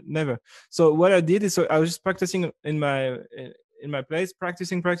never. So what I did is, so I was just practicing in my place,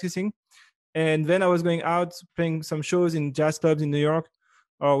 practicing. And then I was going out playing some shows in jazz clubs in New York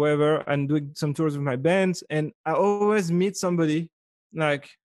or wherever, and doing some tours with my bands. And I always meet somebody, like,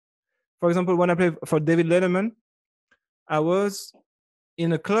 for example, when I played for David Letterman, I was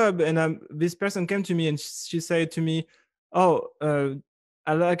in a club and this person came to me and she said to me, "Oh,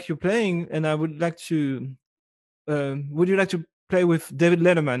 I like you playing, and I would like to. Would you like to play with David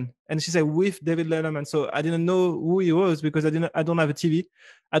Letterman?" And she said, "With David Letterman." So I didn't know who he was because I don't have a TV,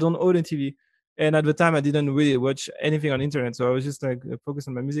 I don't own a TV, and at the time I didn't really watch anything on internet. So I was just like focused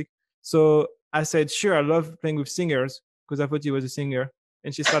on my music. So I said, "Sure, I love playing with singers," because I thought he was a singer.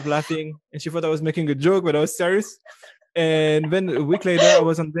 And she started laughing, and she thought I was making a joke, but I was serious. And then a week later, I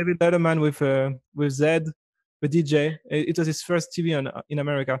was on David Letterman with Zed, the DJ. It was his first TV in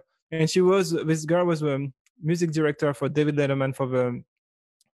America, and this girl was music director for David Letterman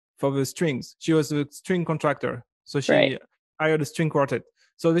for the strings. She was a string contractor, so she hired a string quartet.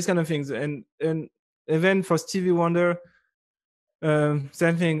 So these kind of things, and then for Stevie Wonder,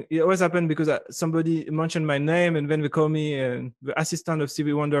 same thing. It always happened because somebody mentioned my name, and then they called me, and the assistant of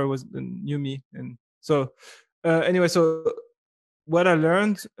Stevie Wonder knew me, and so anyway. So what I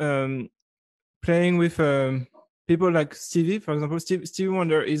learned playing with people like Stevie, for example, Stevie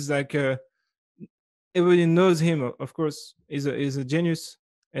Wonder is like. Everybody knows him, of course. He's a genius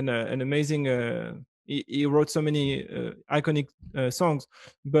and an amazing. He wrote so many iconic songs,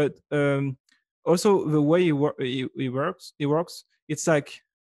 but also the way he works. It's like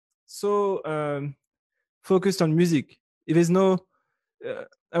so focused on music. It is no.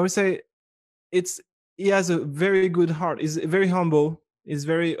 I would say he has a very good heart. He's very humble. He's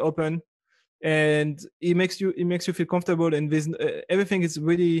very open, and he makes you feel comfortable. And everything is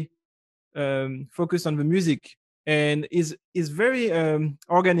really. Focused on the music, and is very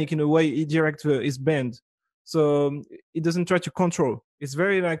organic in a way he directs his band. So he doesn't try to control. It's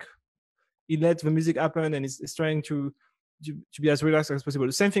very like he lets the music happen, and is trying to be as relaxed as possible.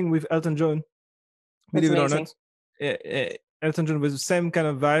 The same thing with Elton John. Believe it or not, Elton John was the same kind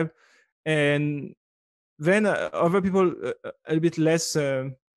of vibe. And then other people a bit less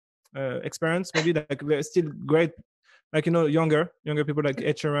experienced, maybe, like they're still great, like younger people like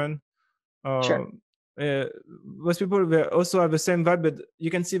Ed Sheeran. Sure. Most people, they also have the same vibe, but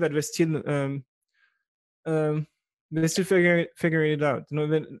you can see that they're still figuring it out.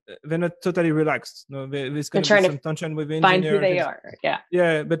 They're not totally relaxed. There's going to be some tension with the engineer. Find who they are.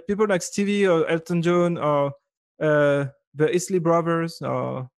 Yeah, but people like Stevie or Elton John or the Isley Brothers,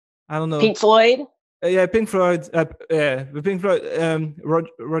 or I don't know, Pink Floyd. Pink Floyd. The Pink Floyd.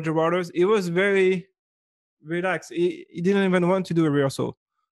 Roger Waters. He was very relaxed. He didn't even want to do a rehearsal.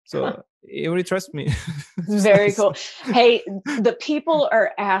 So he really trusts me. Very cool. Hey, the people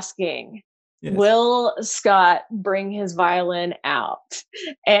are asking, yes, will Scott bring his violin out?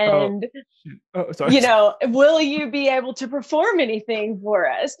 And, will you be able to perform anything for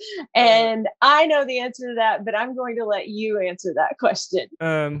us? And I know the answer to that, but I'm going to let you answer that question.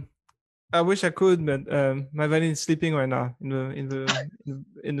 I wish I could, but my violin is sleeping right now in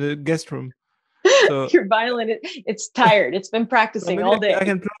the guest room. So your violin, it's tired. It's been practicing all day. I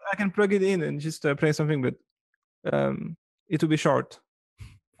can plug it in and just play something, but it will be short.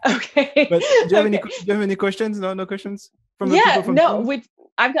 Okay. But do you have any questions? No questions from the people from home?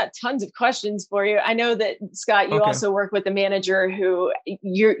 I've got tons of questions for you. I know that, Scott, you also work with a manager who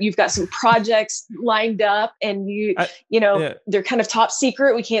you've got some projects lined up, and they're kind of top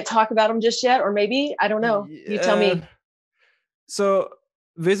secret. We can't talk about them just yet, or maybe, I don't know. You tell me. So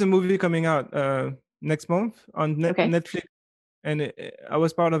there's a movie coming out next month on Netflix and I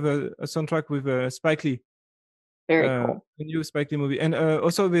was part of a soundtrack with Spike Lee. Very cool. A new Spike Lee movie, and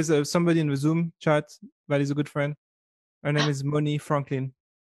also there's somebody in the Zoom chat that is a good friend. Her name is Moni Franklin.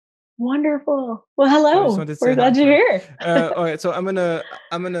 Wonderful. Well, hello. We're glad you're here. All right, so I'm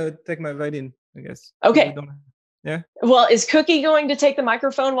gonna take my violin, I guess. Okay. Yeah. Well, is Cookie going to take the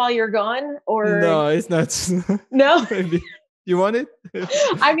microphone while you're gone, or no? It's not. No. Maybe. You want it?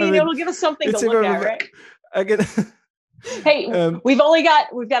 I mean, it'll give us something to look at, right? I get. Hey, we've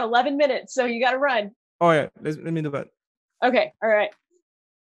got 11 minutes, so you got to run. Oh yeah, let me do that. Okay. All right.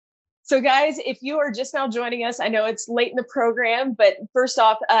 So guys, if you are just now joining us, I know it's late in the program, but first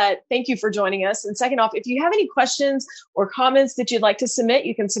off, thank you for joining us. And second off, if you have any questions or comments that you'd like to submit,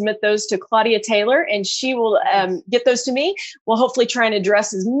 you can submit those to Claudia Taylor and she will get those to me. We'll hopefully try and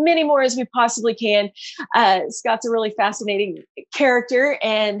address as many more as we possibly can. Scott's a really fascinating character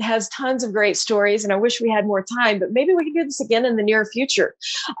and has tons of great stories. And I wish we had more time, but maybe we can do this again in the near future.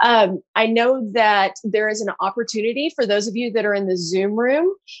 I know that there is an opportunity for those of you that are in the Zoom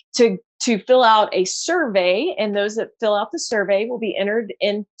room to fill out a survey, and those that fill out the survey will be entered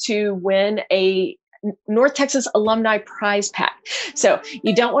in to win a North Texas Alumni Prize Pack. So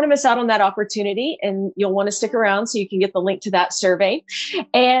you don't want to miss out on that opportunity, and you'll want to stick around so you can get the link to that survey.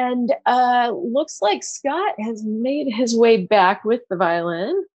 And looks like Scott has made his way back with the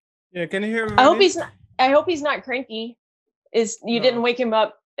violin. Yeah, can you hear me? I hope he's not cranky. Didn't wake him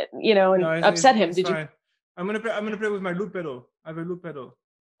up, and upset him, did you? I'm gonna play with my loop pedal. I have a loop pedal.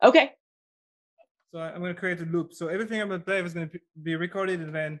 Okay. So I'm going to create a loop. So everything I'm going to play is going to be recorded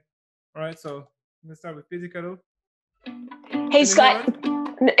and then, all right, so I'm going to start with pizzicato. Hey, Scott,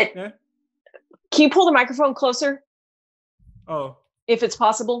 yeah? Can you pull the microphone closer? Oh. If it's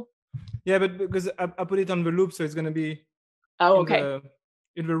possible. Yeah, but because I put it on the loop, so it's going to be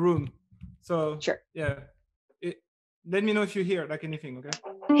in the room. So, sure. Yeah. Let me know if you hear like anything, okay?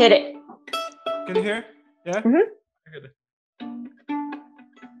 Hit it. Can you hear? Yeah? Mm-hmm. Okay.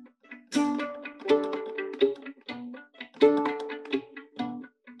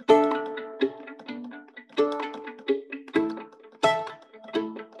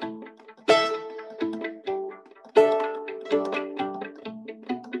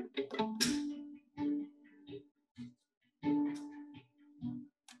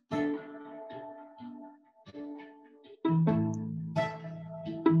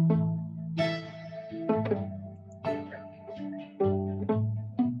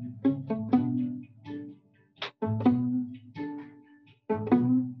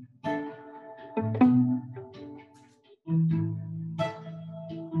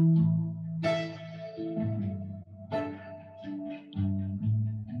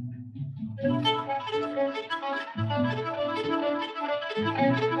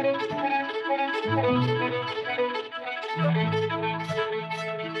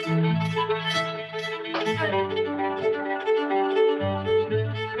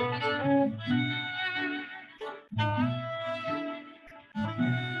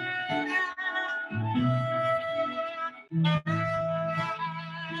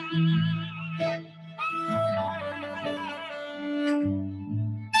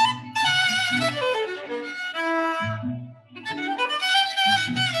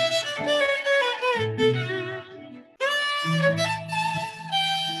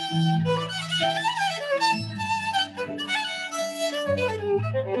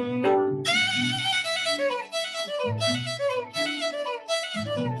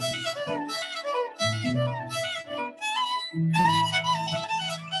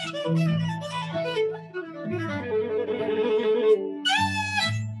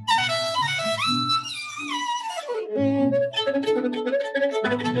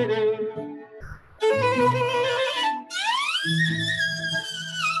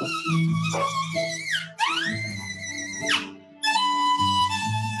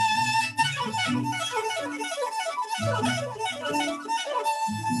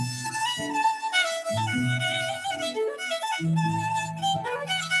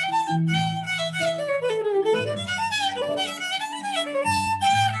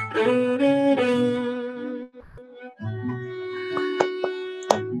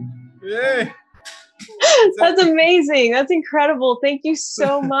 Yay! That's amazing. That's incredible. Thank you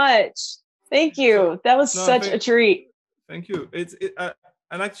so much. Thank you. That was such a treat. Thank you. I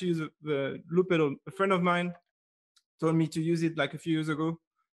like to use the loop pedal. A friend of mine told me to use it like a few years ago,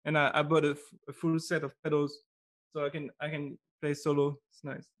 and I bought a full set of pedals so I can play solo. It's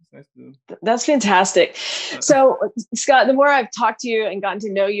nice. It's nice to do. That's fantastic. So, Scott, the more I've talked to you and gotten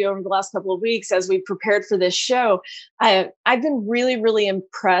to know you over the last couple of weeks as we prepared for this show, I've been really, really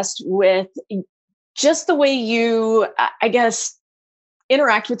impressed with just the way you, I guess,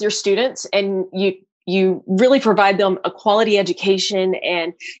 interact with your students, and you really provide them a quality education,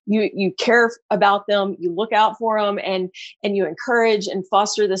 and you care about them, you look out for them, and you encourage and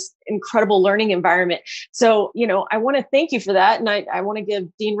foster this incredible learning environment. So, I want to thank you for that. And I want to give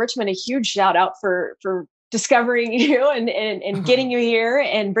Dean Richmond a huge shout out for discovering you and getting you here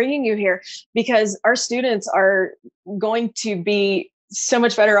and bringing you here, because our students are going to be so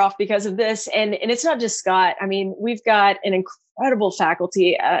much better off because of this. And it's not just Scott. I mean, we've got an incredible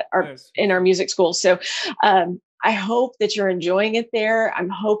faculty at in our music school. So I hope that you're enjoying it there. I'm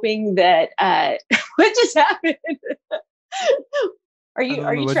hoping that what just happened? Are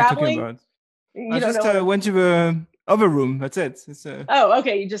you traveling? I just went to the other room. That's it. Oh,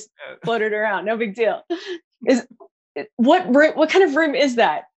 okay. You just floated around. No big deal. What kind of room is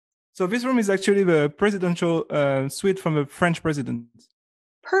that? So this room is actually the presidential suite from the French president.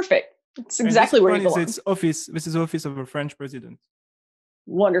 Perfect. It's exactly where you belong. It's office. This is the office of a French president.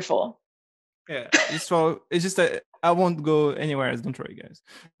 Wonderful. Yeah, it's just that I won't go anywhere else. Don't worry, guys.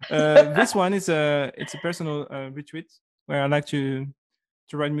 This one is it's a personal retreat where I like to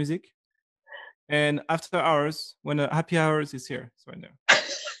write music, and after hours, when happy hours is here, it's right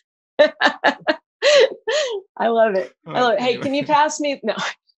there. I love it. I love it. Hey, can you pass me? No.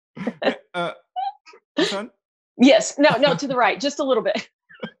 This one? Yes. No, to the right, just a little bit.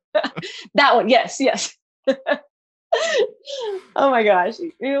 That one. Yes. Oh my gosh.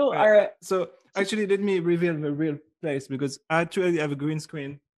 You are. So actually, let me reveal the real place, because I actually have a green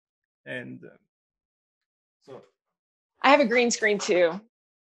screen, and so I have a green screen too.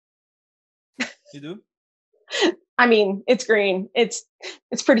 You do? I mean, it's green. It's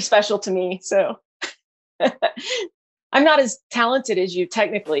pretty special to me. So I'm not as talented as you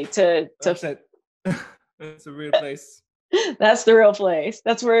technically to That's a real place. That's the real place.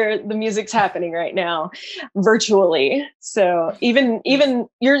 That's where the music's happening right now, virtually. So even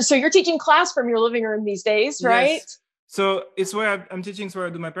you're teaching class from your living room these days, right? Yes. So it's where I'm teaching. So where I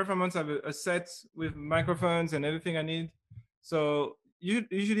do my performance. I have a set with microphones and everything I need. So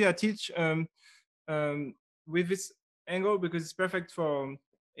usually I teach with this angle, because it's perfect for.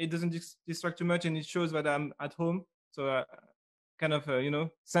 It doesn't distract too much, and it shows that I'm at home. So kind of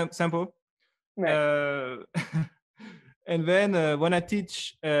sample. Right. And then when I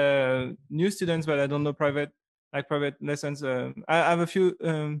teach new students, but I don't know private lessons, I have a few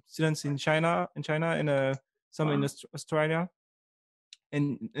students in China, and some in Australia,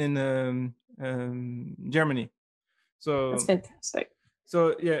 and in Germany. So that's fantastic.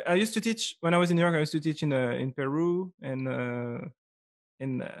 So yeah, I used to teach when I was in New York. I used to teach in Peru and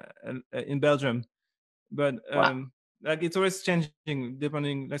in Belgium, but wow. Like it's always changing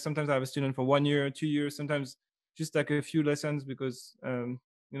depending. Like sometimes I have a student for 1 year, 2 years, sometimes just like a few lessons, because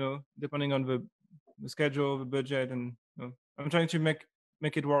depending on the schedule, the budget, and I'm trying to make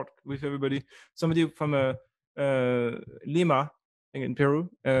it work with everybody. Somebody from Lima in Peru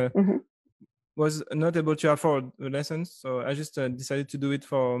was not able to afford the lessons, so I just decided to do it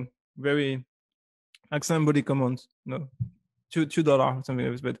for very like somebody amounts, $2 or something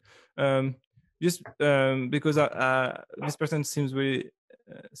like this, but just because this person seems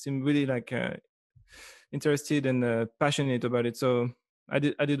really like interested and passionate about it, so I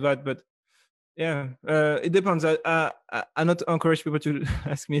did that. But yeah, it depends. I not encourage people to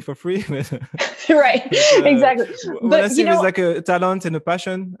ask me for free, but right, exactly. When I see it's like a talent and a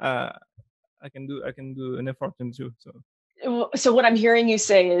passion, I can do an effort too. So what I'm hearing you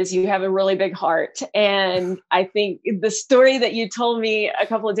say is you have a really big heart. And I think the story that you told me a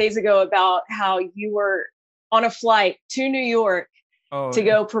couple of days ago about how you were on a flight to New York to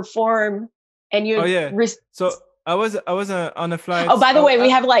go perform, and you so I was on a flight. Oh, by the way,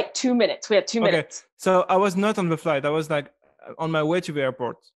 we have like 2 minutes. We have 2 minutes. So I was not on the flight. I was like on my way to the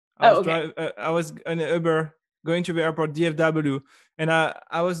airport. I was in an Uber going to the airport, DFW, and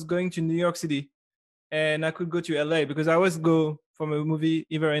I was going to New York City. And I could go to LA because I always go from a movie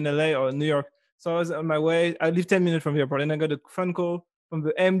either in LA or New York. So I was on my way. I live 10 minutes from the airport, and I got a phone call from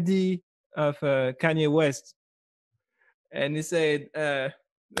the MD of Kanye West, and he said,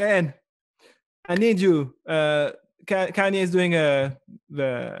 "Man, I need you. Kanye is doing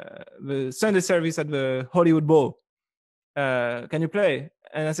the Sunday service at the Hollywood Bowl. Can you play?"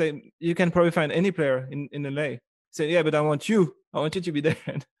 And I said, "You can probably find any player in LA." He said, "Yeah, but I want you. I want you to be there."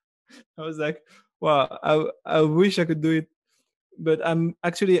 And I was like, wow, I wish I could do it, but I'm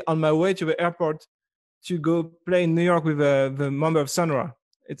actually on my way to the airport to go play in New York with the member of Sonra.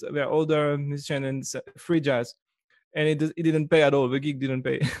 It's they're older musician and free jazz, and it didn't pay at all. The gig didn't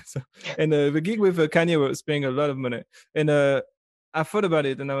pay. And the gig with Kanye was paying a lot of money. And I thought about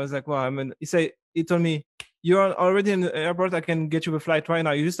it, and I was like, wow. I mean, he said he told me, "You're already in the airport. I can get you the flight right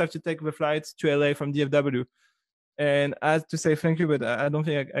now. You just have to take the flight to LA from DFW." And I had to say thank you, but I don't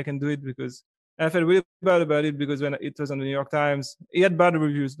think I can do it because I felt really bad about it because when it was on the New York Times, it had bad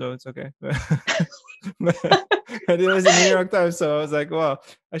reviews though. It's okay, but it was in the New York Times, so I was like, "Wow,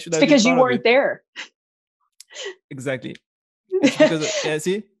 I should have." It's because you weren't there. Exactly. It's because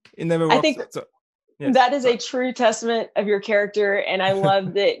see, it never works. I think so, yes, that is a true testament of your character, and I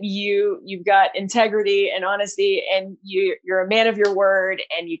love that you've got integrity and honesty, and you're a man of your word,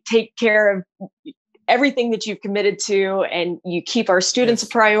 and you take care of everything that you've committed to, and you keep our students a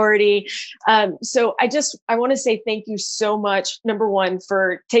priority. So I want to say thank you so much, number one,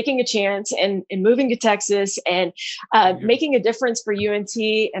 for taking a chance and moving to Texas and making a difference for UNT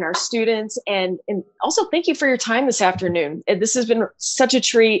and our students. And also thank you for your time this afternoon. This has been such a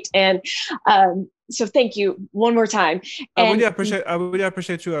treat. And so thank you one more time. And I really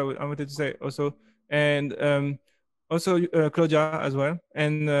appreciate you. I wanted to say also, and also Claudia as well.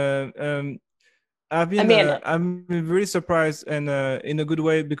 And I'm really surprised and in a good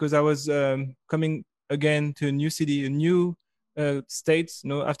way, because I was coming again to a new city, a new state.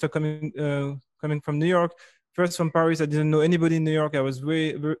 After coming from New York, first from Paris, I didn't know anybody in New York. I was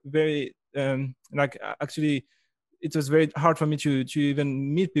very actually, it was very hard for me to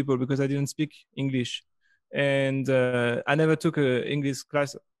even meet people because I didn't speak English, and I never took an English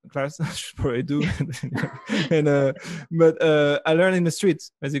class. I should probably do, but I learned in the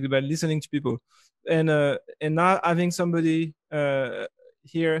streets basically by listening to people. And now having somebody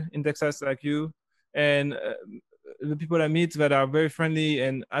here in Texas like you, and the people I meet that are very friendly,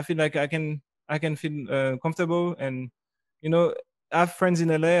 and I feel like I can feel comfortable. And I have friends in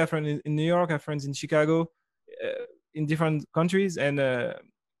LA, I have friends in New York, I have friends in Chicago, in different countries, and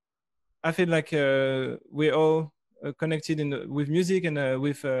I feel like we're all connected with music and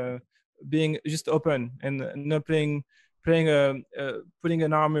with being just open and not putting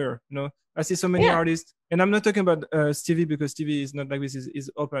an armor. I see so many artists, and I'm not talking about Stevie, because Stevie is not like this.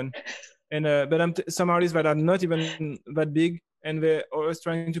 Is open, and but some artists that are not even that big, and they're always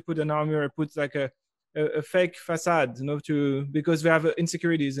trying to put an armor, put like a fake facade, because they have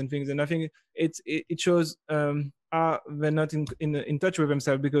insecurities and things. And I think it shows they're not in touch with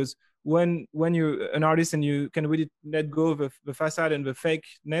themselves, because when you're an artist and you can really let go of the facade and the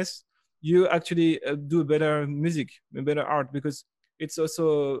fakeness, you actually do better music, better art, because it's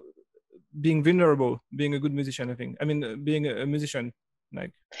also being vulnerable, being a good musician. I think. I mean, being a musician,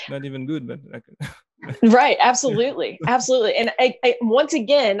 like not even good, but like. Right. Absolutely. Absolutely. And I, once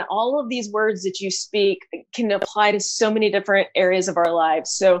again, all of these words that you speak can apply to so many different areas of our lives.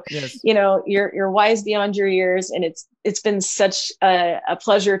 So, yes. You're wise beyond your years, and it's been such a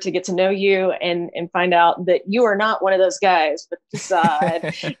pleasure to get to know you and find out that you are not one of those guys with the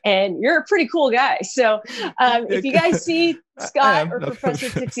facade, and you're a pretty cool guy. So if you guys see Scott or Professor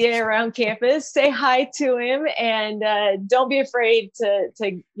Tixier around campus, say hi to him, and don't be afraid to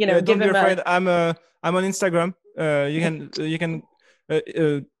give don't him be afraid. I'm on Instagram. You can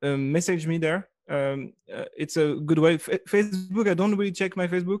message me there. It's a good way. Facebook, I don't really check my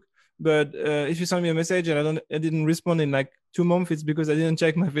Facebook, but if you send me a message and I didn't respond in like 2 months, it's because I didn't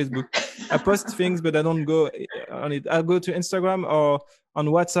check my Facebook. I post things, but I don't go on it. I'll go to Instagram or on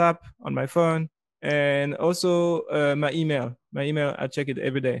WhatsApp on my phone, and also my email. I check it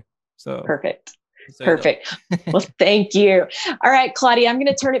every day. So perfect. Perfect. Well, thank you. All right, Claudia, I'm going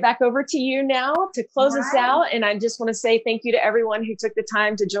to turn it back over to you now to close us out. And I just want to say thank you to everyone who took the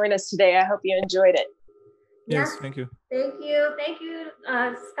time to join us today. I hope you enjoyed it. Yes, thank you. Thank you. Thank you,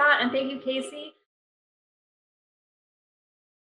 Scott, and thank you, Casey.